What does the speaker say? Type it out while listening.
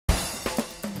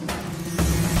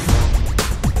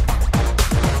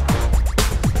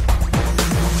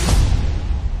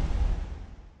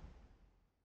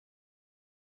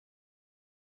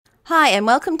Hi and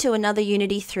welcome to another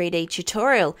Unity 3D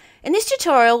tutorial. In this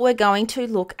tutorial we're going to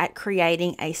look at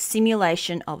creating a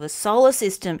simulation of a solar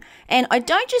system, and I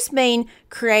don't just mean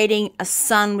creating a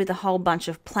sun with a whole bunch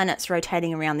of planets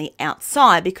rotating around the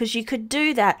outside, because you could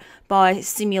do that by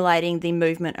simulating the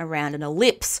movement around an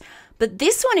ellipse, but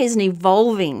this one is an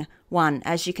evolving one,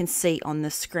 as you can see on the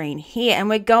screen here, and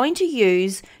we're going to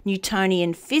use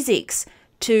Newtonian physics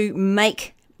to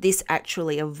make this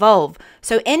actually evolve.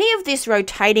 So any of this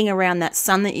rotating around that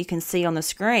sun that you can see on the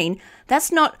screen,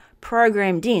 that's not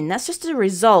programmed in. That's just a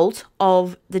result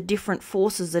of the different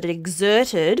forces that are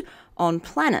exerted on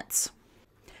planets.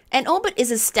 An orbit is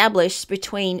established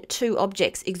between two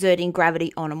objects exerting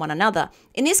gravity on one another.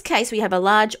 In this case, we have a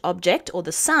large object, or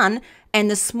the sun, and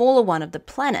the smaller one of the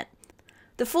planet.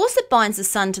 The force that binds the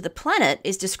sun to the planet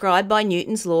is described by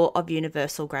Newton's law of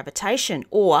universal gravitation,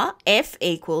 or F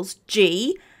equals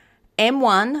G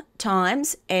m1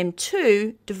 times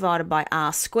m2 divided by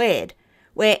r squared,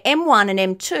 where m1 and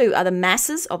m2 are the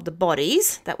masses of the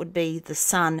bodies, that would be the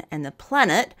sun and the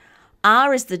planet,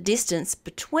 r is the distance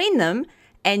between them,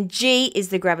 and g is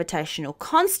the gravitational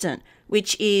constant,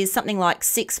 which is something like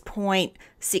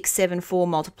 6.674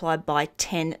 multiplied by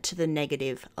 10 to the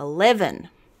negative 11.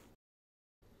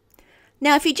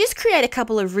 Now, if you just create a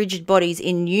couple of rigid bodies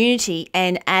in Unity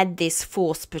and add this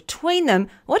force between them,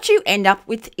 what you end up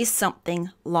with is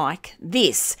something like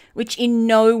this, which in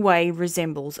no way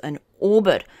resembles an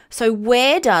orbit. So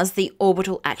where does the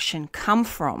orbital action come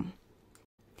from?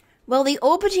 Well, the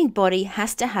orbiting body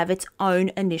has to have its own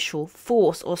initial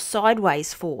force, or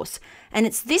sideways force, and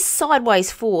it's this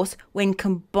sideways force, when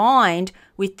combined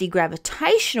with the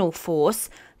gravitational force,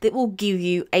 that will give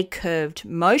you a curved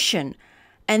motion.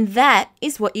 And that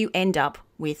is what you end up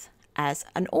with as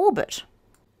an orbit.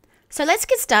 So let's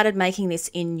get started making this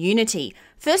in Unity.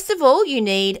 First of all, you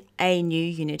need a new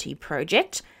Unity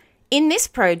project. In this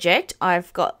project,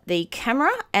 I've got the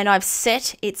camera and I've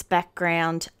set its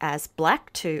background as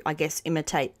black to, I guess,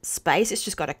 imitate space. It's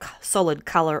just got a solid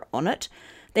color on it.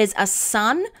 There's a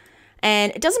sun,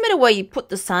 and it doesn't matter where you put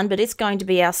the sun, but it's going to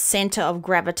be our center of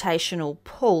gravitational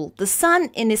pull. The sun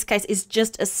in this case is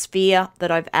just a sphere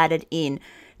that I've added in.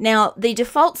 Now, the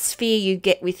default sphere you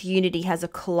get with Unity has a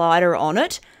collider on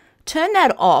it. Turn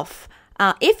that off.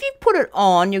 If you put it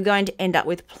on, you're going to end up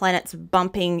with planets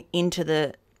bumping into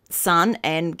the sun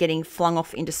and getting flung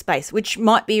off into space, which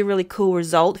might be a really cool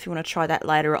result if you want to try that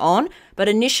later on. But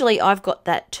initially, I've got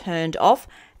that turned off.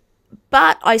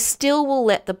 But I still will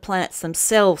let the planets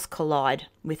themselves collide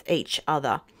with each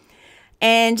other.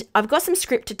 And I've got some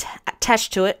script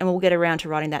attached to it, and we'll get around to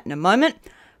writing that in a moment.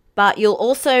 But you'll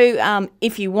also,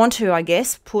 if you want to, I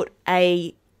guess, put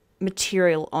a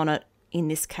material on it. In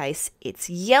this case, it's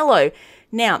yellow.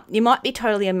 Now, you might be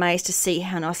totally amazed to see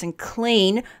how nice and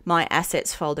clean my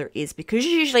assets folder is, because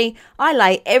usually I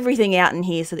lay everything out in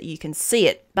here so that you can see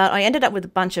it. But I ended up with a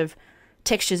bunch of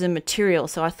textures and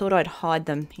materials, so I thought I'd hide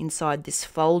them inside this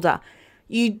folder.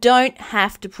 You don't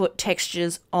have to put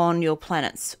textures on your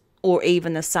planets or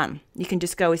even the sun. You can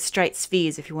just go with straight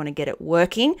spheres if you want to get it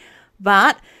working.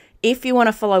 But if you want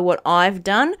to follow what I've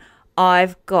done,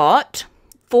 I've got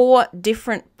 4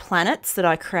 different planets that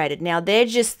I created. Now, they're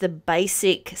just the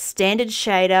basic standard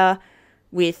shader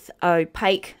with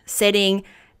opaque setting,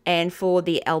 and for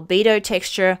the albedo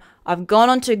texture, I've gone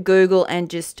onto Google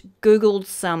and just Googled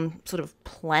some sort of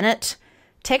planet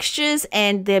textures,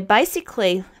 and they're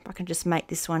basically, if I can just make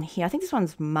this one here, I think this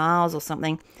one's Mars or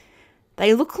something.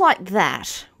 They look like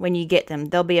that when you get them.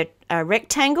 There'll be a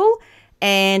rectangle,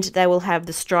 and they will have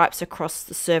the stripes across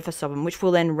the surface of them, which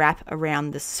will then wrap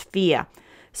around the sphere.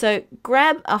 So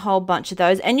grab a whole bunch of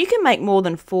those, and you can make more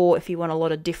than 4 if you want a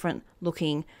lot of different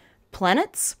looking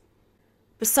planets.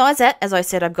 Besides that, as I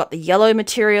said, I've got the yellow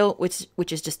material, which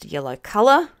is just a yellow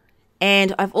color.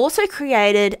 And I've also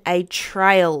created a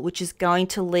trail, which is going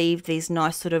to leave these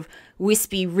nice sort of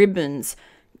wispy ribbons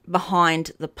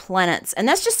behind the planets. And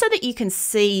that's just so that you can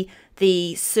see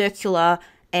the circular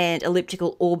and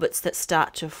elliptical orbits that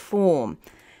start to form.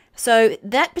 So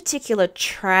that particular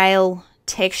trail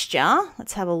texture,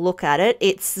 let's have a look at it.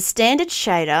 It's the standard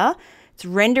shader. Its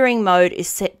rendering mode is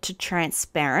set to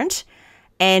transparent.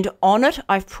 And on it,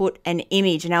 I've put an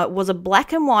image. Now, it was a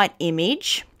black and white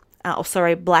image,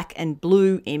 black and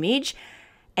blue image,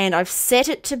 and I've set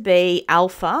it to be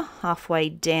alpha halfway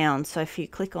down. So if you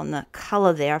click on the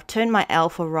color there, I've turned my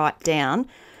alpha right down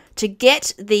to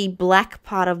get the black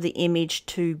part of the image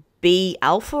to be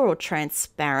alpha or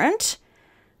transparent.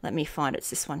 Let me find it's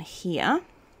this one here.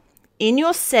 In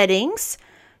your settings,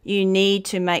 you need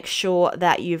to make sure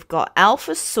that you've got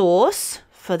alpha source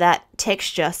for that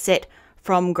texture set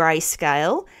from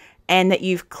grayscale, and that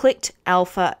you've clicked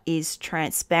alpha is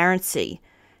transparency.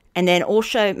 And then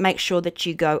also make sure that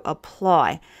you go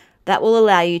apply. That will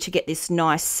allow you to get this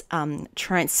nice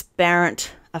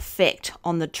transparent effect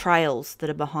on the trails that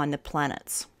are behind the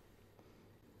planets.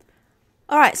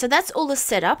 All right, so that's all the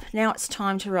setup. Now it's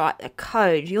time to write the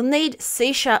code. You'll need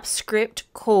C# script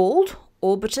called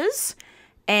orbiters,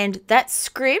 and that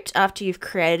script, after you've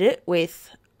created it with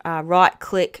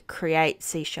right-click, create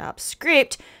C#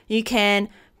 script, you can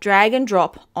drag and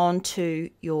drop onto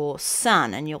your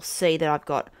sun, and you'll see that I've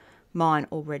got mine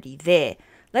already there.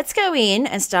 Let's go in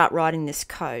and start writing this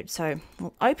code. So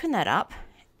we'll open that up.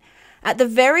 At the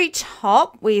very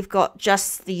top, we've got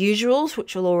just the usuals,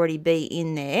 which will already be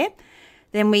in there.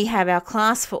 Then we have our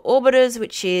class for orbiters,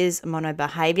 which is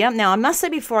monobehavior. Now, I must say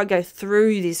before I go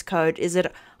through this code is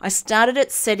that I started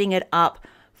it setting it up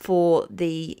for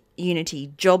the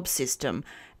Unity job system,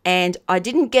 and I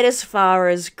didn't get as far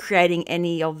as creating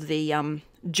any of the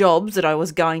jobs that I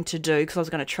was going to do, because I was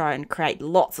going to try and create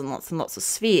lots and lots and lots of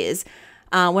spheres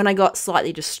when I got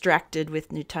slightly distracted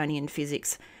with Newtonian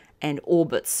physics and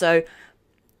orbits. So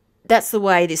that's the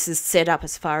way this is set up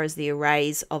as far as the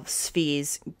arrays of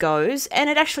spheres goes, and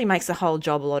it actually makes the whole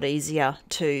job a lot easier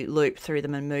to loop through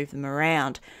them and move them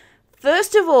around.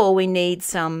 First of all, we need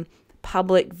some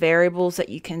public variables that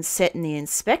you can set in the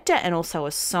inspector and also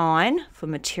assign for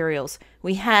materials.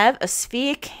 We have a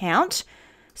sphere count,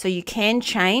 so you can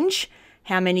change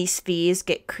how many spheres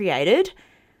get created.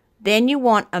 Then you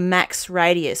want a max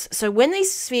radius. So when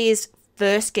these spheres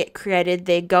first get created,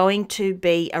 they're going to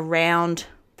be around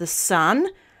the sun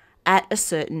at a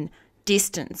certain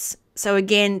distance. So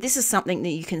again, this is something that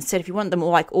you can set. If you want them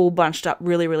like all bunched up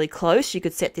really, really close, you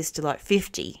could set this to like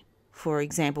 50, for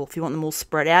example. If you want them all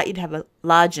spread out, you'd have a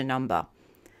larger number.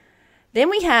 Then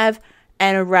we have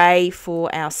an array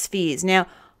for our spheres. Now,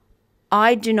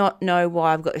 I do not know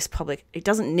why I've got this public. It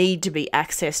doesn't need to be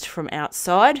accessed from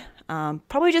outside.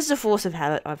 Probably just a force of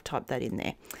habit, I've typed that in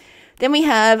there. Then we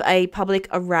have a public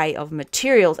array of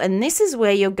materials, and this is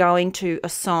where you're going to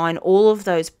assign all of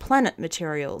those planet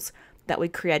materials that we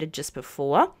created just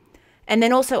before. And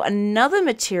then also another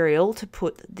material to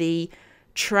put the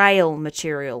trail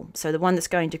material. So the one that's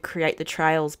going to create the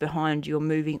trails behind your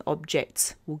moving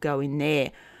objects will go in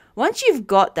there. Once you've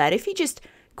got that, if you just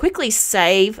quickly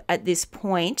save at this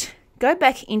point, go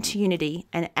back into Unity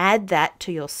and add that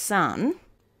to your sun.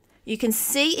 You can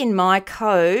see in my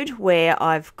code where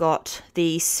I've got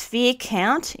the sphere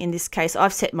count. In this case,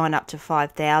 I've set mine up to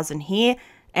 5,000 here,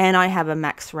 and I have a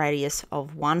max radius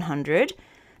of 100.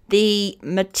 The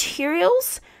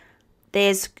materials,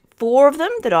 there's 4 of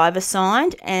them that I've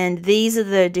assigned, and these are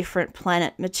the different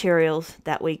planet materials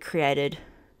that we created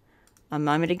a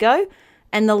moment ago.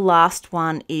 And the last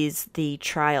one is the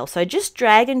trail. So just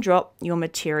drag and drop your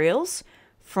materials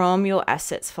from your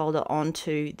assets folder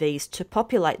onto these to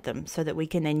populate them so that we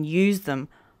can then use them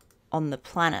on the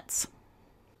planets.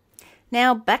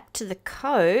 Now back to the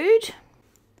code.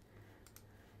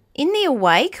 In the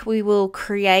awake, we will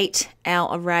create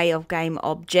our array of game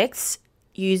objects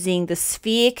using the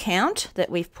sphere count that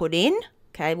we've put in,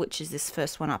 okay, which is this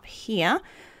first one up here,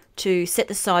 to set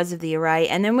the size of the array,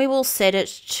 and then we will set it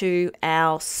to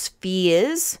our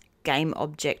spheres game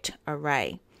object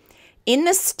array. In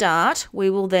the start, we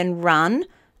will then run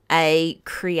a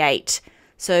create.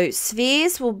 So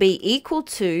spheres will be equal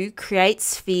to create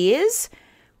spheres,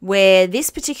 where this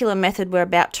particular method we're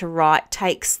about to write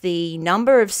takes the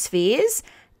number of spheres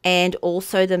and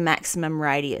also the maximum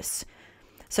radius.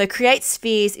 So create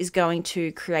spheres is going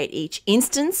to create each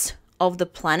instance of the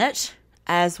planet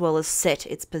as well as set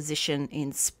its position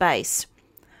in space.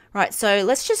 Right, so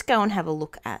let's just go and have a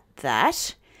look at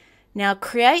that. Now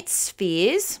create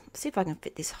spheres, see if I can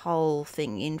fit this whole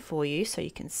thing in for you so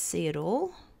you can see it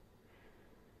all.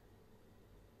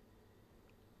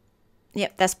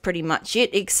 Yep, that's pretty much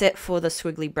it, except for the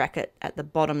squiggly bracket at the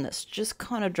bottom that's just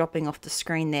kind of dropping off the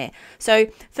screen there. So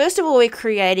first of all, we're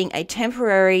creating a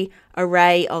temporary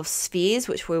array of spheres,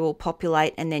 which we will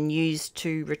populate and then use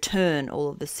to return all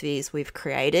of the spheres we've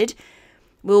created.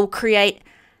 We'll create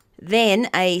then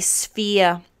a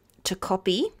sphere to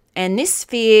copy, and this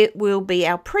sphere will be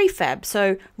our prefab.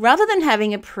 So rather than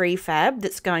having a prefab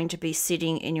that's going to be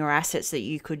sitting in your assets that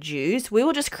you could use, we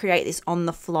will just create this on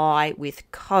the fly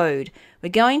with code. We're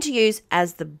going to use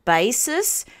as the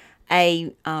basis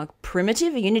a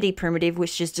primitive, a Unity primitive,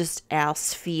 which is just our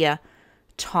sphere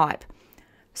type.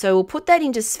 So we'll put that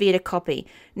into sphere to copy.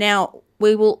 Now,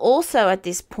 we will also at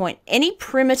this point, any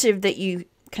primitive that you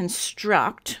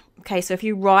construct, okay, so if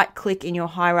you right click in your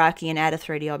hierarchy and add a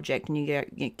 3D object and you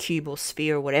go cube or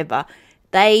sphere or whatever,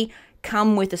 they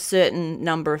come with a certain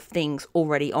number of things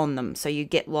already on them. So you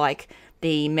get like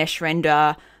the mesh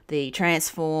render, the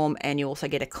transform, and you also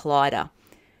get a collider.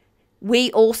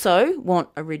 We also want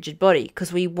a rigid body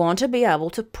because we want to be able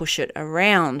to push it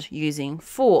around using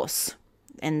force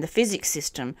and the physics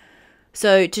system.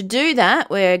 So to do that,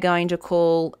 we're going to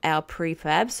call our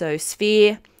prefab, so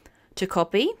sphere to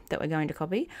copy, that we're going to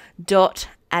copy, dot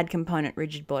add component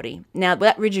rigid body. Now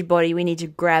that rigid body we need to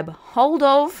grab hold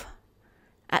of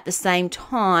at the same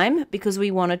time because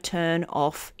we want to turn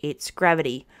off its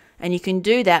gravity. And you can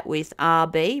do that with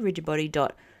RB, rigid body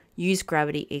dot use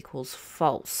gravity equals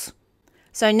false.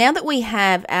 So now that we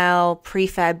have our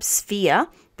prefab sphere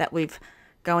that we've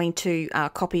going to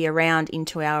copy around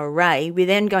into our array, we're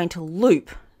then going to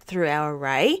loop through our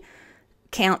array,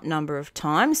 count number of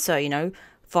times, so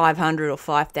 500 or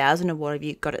 5,000 or whatever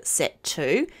you've got it set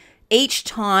to. Each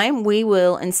time we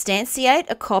will instantiate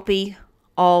a copy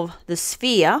of the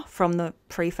sphere from the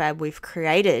prefab we've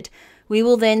created. We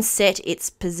will then set its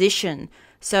position.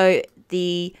 So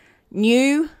the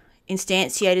new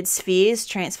instantiated sphere's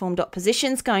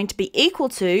transform.position is going to be equal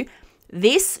to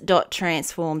this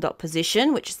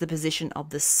 .transform.position, which is the position of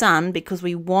the sun, because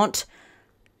we want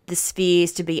the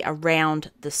spheres to be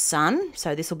around the sun.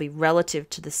 So this will be relative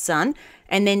to the sun.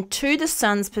 And then to the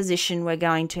sun's position, we're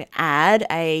going to add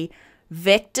a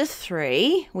vector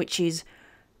 3, which is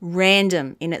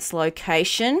random in its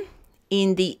location.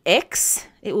 In the x,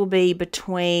 it will be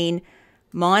between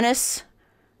minus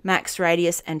max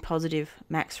radius and positive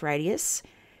max radius.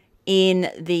 In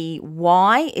the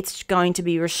y, it's going to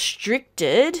be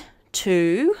restricted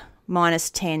to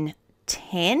minus 10,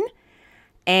 10.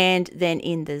 And then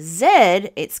in the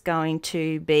z, it's going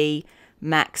to be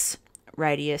max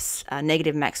radius,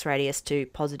 negative max radius to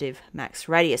positive max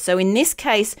radius. So in this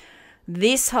case,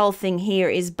 this whole thing here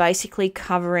is basically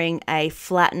covering a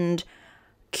flattened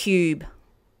cube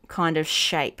kind of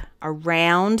shape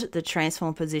around the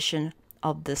transform position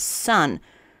of the sun.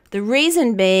 The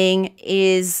reason being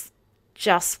is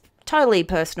just totally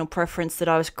personal preference that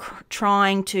I was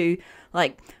trying to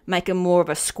make a more of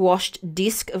a squashed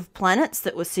disk of planets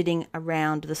that were sitting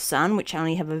around the sun, which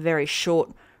only have a very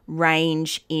short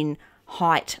range in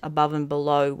height above and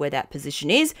below where that position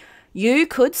is. You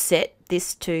could set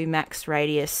this to max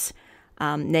radius,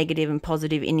 negative and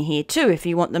positive in here too, if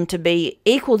you want them to be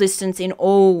equal distance in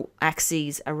all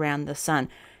axes around the sun.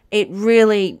 It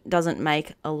really doesn't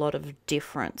make a lot of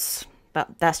difference,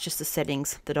 but that's just the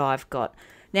settings that I've got.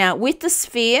 Now with the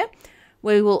sphere,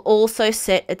 we will also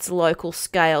set its local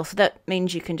scale. So that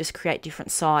means you can just create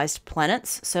different sized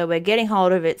planets. So we're getting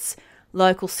hold of its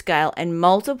local scale and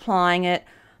multiplying it,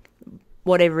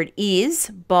 whatever it is,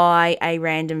 by a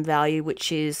random value,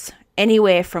 which is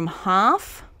anywhere from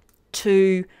half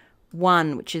to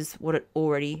 1, which is what it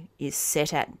already is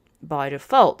set at by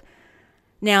default.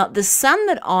 Now, the sun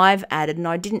that I've added, and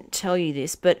I didn't tell you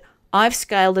this, but I've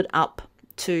scaled it up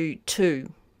to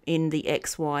 2 in the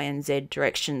X, Y, and Z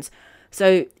directions.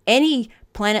 So any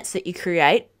planets that you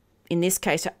create, in this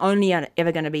case, are only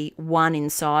ever going to be 1 in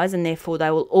size, and therefore they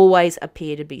will always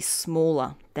appear to be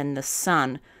smaller than the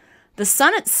sun. The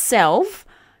sun itself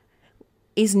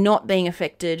is not being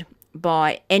affected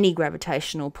by any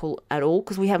gravitational pull at all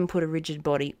because we haven't put a rigid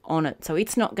body on it. So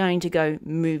it's not going to go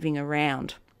moving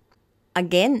around.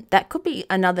 Again, that could be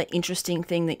another interesting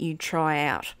thing that you try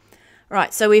out.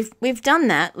 Right, so we've done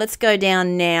that. Let's go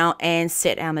down now and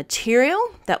set our material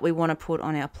that we want to put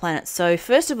on our planet. So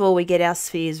first of all, we get our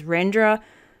sphere's renderer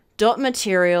dot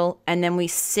material, and then we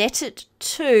set it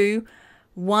to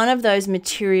one of those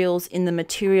materials in the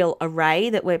material array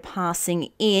that we're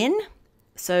passing in.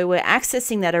 So we're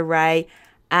accessing that array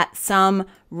at some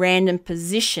random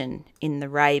position in the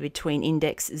array between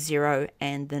index 0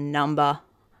 and the number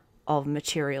of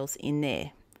materials in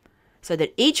there, so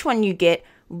that each one you get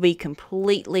will be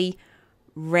completely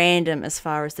random as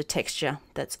far as the texture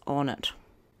that's on it.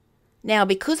 Now,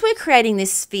 because we're creating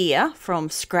this sphere from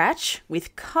scratch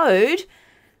with code,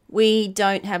 we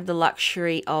don't have the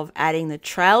luxury of adding the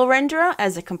trail renderer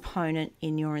as a component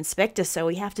in your inspector, so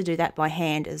we have to do that by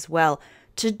hand as well.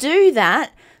 To do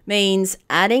that means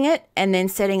adding it and then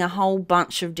setting a whole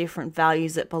bunch of different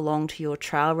values that belong to your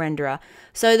trail renderer.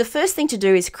 So the first thing to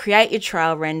do is create your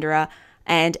trail renderer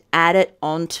and add it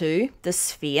onto the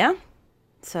sphere.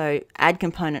 So add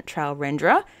component trail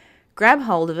renderer, grab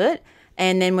hold of it,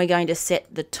 and then we're going to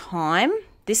set the time.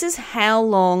 This is how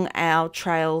long our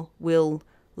trail will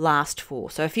last for.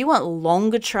 So if you want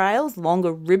longer trails,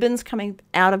 longer ribbons coming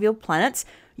out of your planets,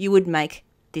 you would make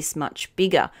this much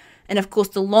bigger. And of course,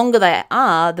 the longer they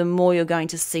are, the more you're going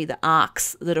to see the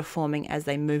arcs that are forming as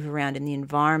they move around in the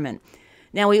environment.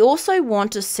 Now we also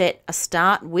want to set a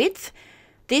start width.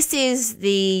 This is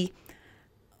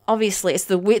obviously it's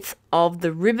the width of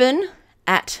the ribbon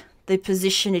at the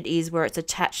position it is where it's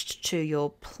attached to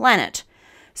your planet.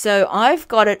 So I've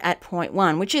got it at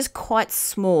 0.1, which is quite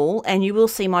small, and you will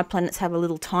see my planets have a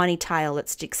little tiny tail that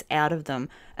sticks out of them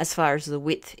as far as the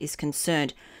width is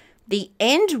concerned. The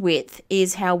end width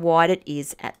is how wide it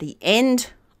is at the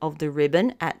end of the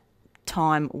ribbon at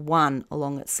time 1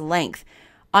 along its length.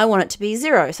 I want it to be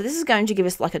 0, so this is going to give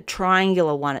us like a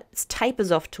triangular one. It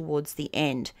tapers off towards the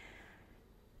end.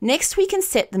 Next we can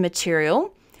set the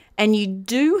material, and you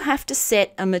do have to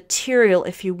set a material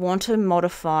if you want to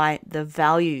modify the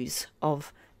values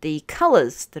of the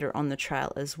colours that are on the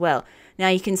trail as well. Now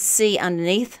you can see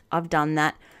underneath I've done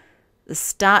that, the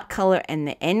start colour and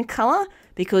the end colour,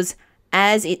 because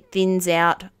as it thins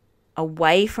out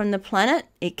away from the planet,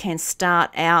 it can start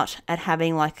out at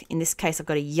having, like in this case I've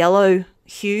got a yellow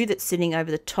hue that's sitting over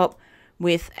the top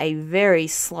with a very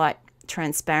slight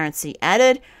transparency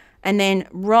added. And then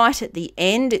right at the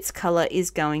end, its colour is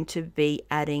going to be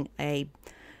adding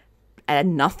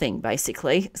nothing,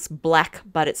 basically. It's black,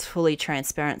 but it's fully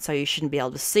transparent, so you shouldn't be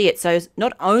able to see it. So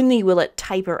not only will it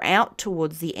taper out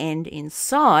towards the end in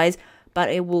size, but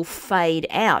it will fade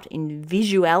out in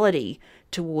visuality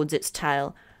towards its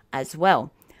tail as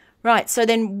well. Right, so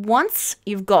then once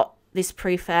you've got this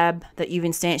prefab that you've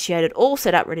instantiated all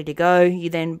set up, ready to go, you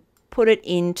then put it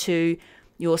into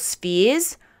your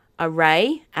spheres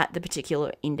array at the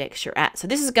particular index you're at. So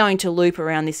this is going to loop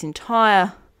around this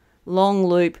entire long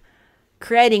loop,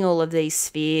 creating all of these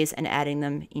spheres and adding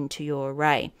them into your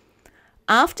array.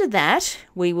 After that,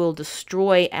 we will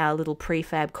destroy our little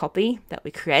prefab copy that we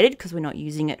created because we're not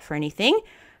using it for anything,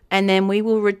 and then we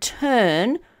will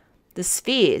return the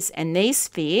spheres, and these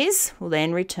spheres will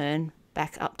then return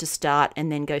back up to start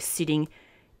and then go sitting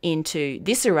into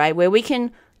this array where we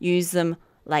can use them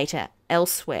later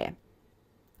elsewhere.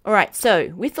 All right,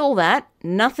 so with all that,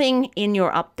 nothing in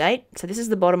your update. So this is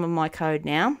the bottom of my code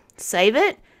now. Save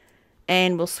it,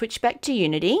 and we'll switch back to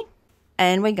Unity,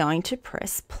 and we're going to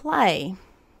press play.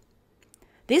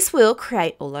 This will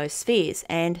create all those spheres,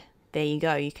 and there you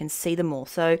go. You can see them all.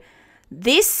 So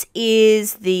this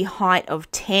is the height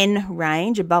of 10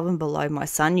 range above and below my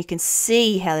sun. You can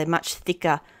see how they're much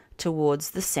thicker towards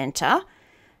the center.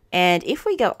 And if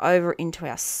we go over into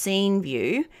our scene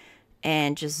view,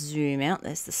 and just zoom out,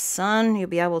 there's the sun, you'll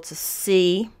be able to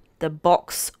see the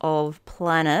box of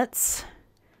planets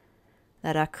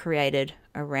that are created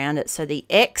around it. So the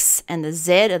X and the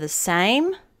Z are the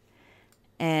same,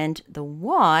 and the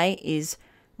Y is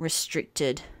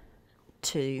restricted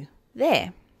to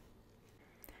there.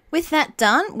 With that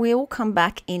done, we will come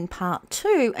back in part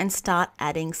 2 and start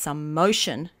adding some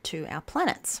motion to our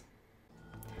planets.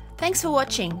 Thanks for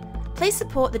watching. Please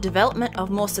support the development of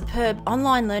more superb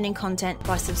online learning content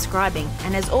by subscribing,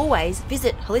 and as always,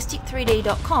 visit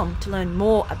holistic3d.com to learn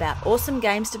more about awesome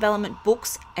games development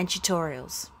books and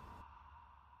tutorials.